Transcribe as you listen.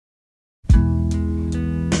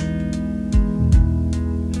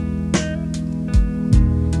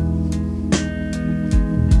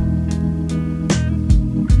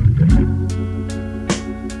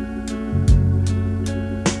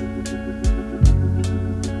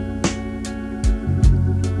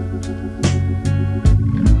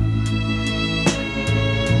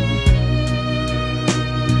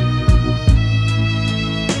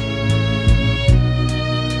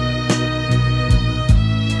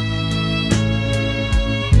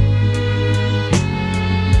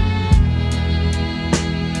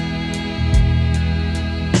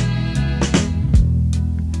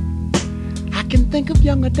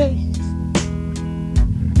days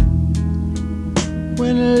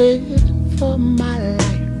when living for my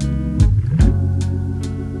life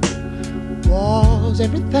was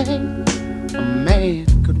everything a man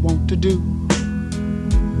could want to do.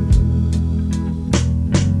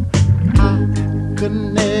 I could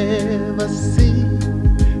never see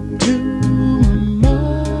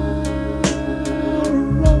tomorrow.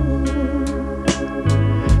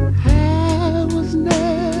 I was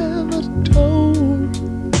never told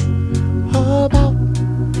about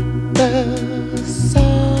the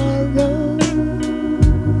sorrow.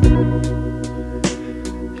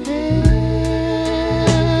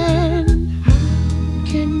 And how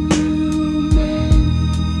can you mend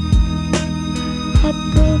a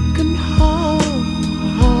broken heart?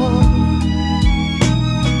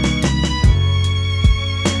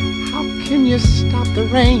 How can you stop the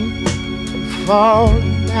rain from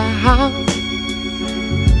falling down?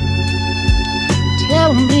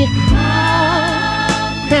 Tell me,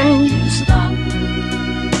 how can you stop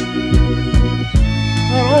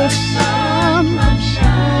that old sun from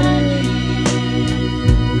shining?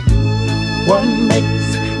 What makes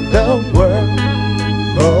the world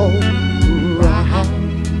go round?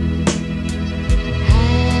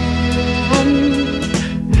 And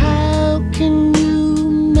how can you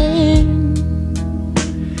mend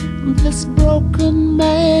this broken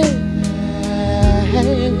man?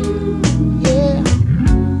 Yeah.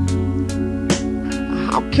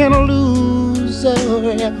 How can a loser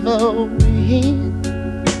ever win?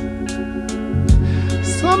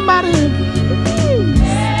 Somebody please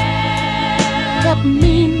help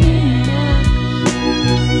me mend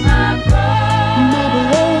my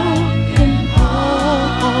broken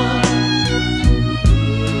heart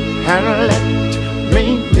and let me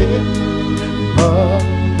live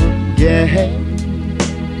again.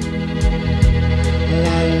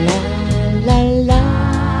 La la la la la.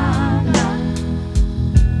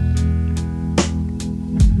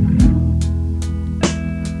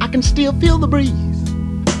 I can still feel the breeze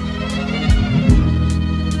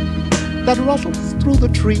that rustles through the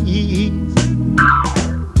trees,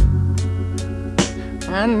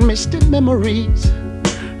 and misty memories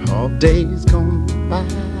of days gone by.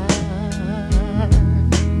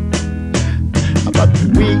 But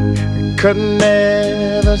we could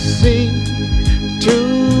never see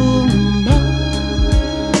tomorrow.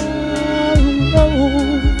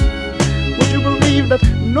 Would you believe that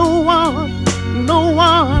no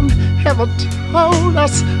one ever told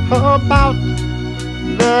us about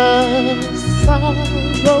the sorrow?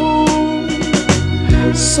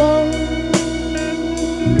 So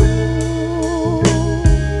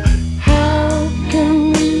how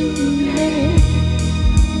can we make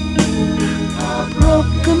a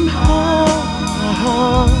broken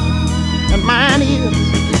heart? And mine is,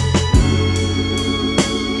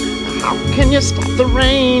 how can you stop the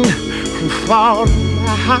rain from falling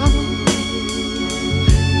down?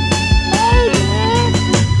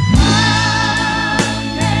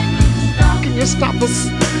 You stop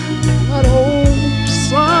that old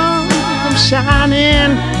sun from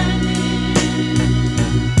shining.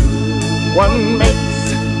 What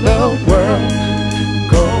makes the world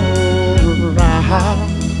go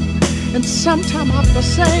round? And sometime I have to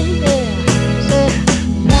say, yeah, say,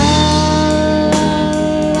 la la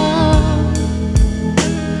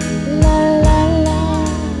la la la,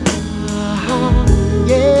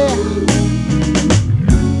 yeah,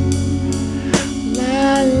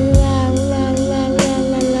 la la.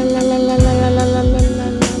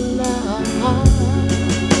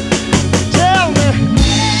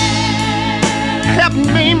 Help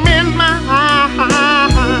me mend my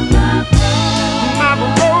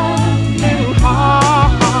broken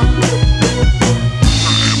heart.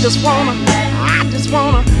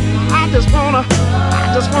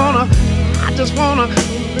 I just wanna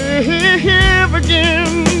live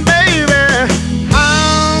again, baby.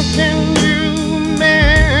 How can you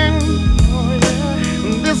mend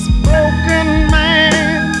this broken man?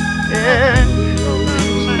 Yeah.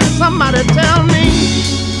 Somebody tell me,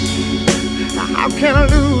 how can a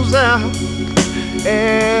loser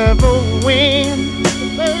ever win?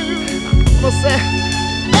 I'm gonna say,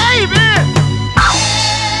 baby,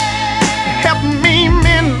 help me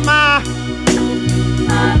mend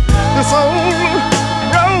this old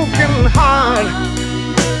broken heart.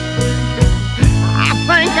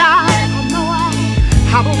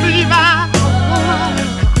 I believe I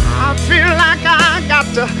feel like I got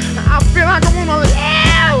to, I feel like I wanna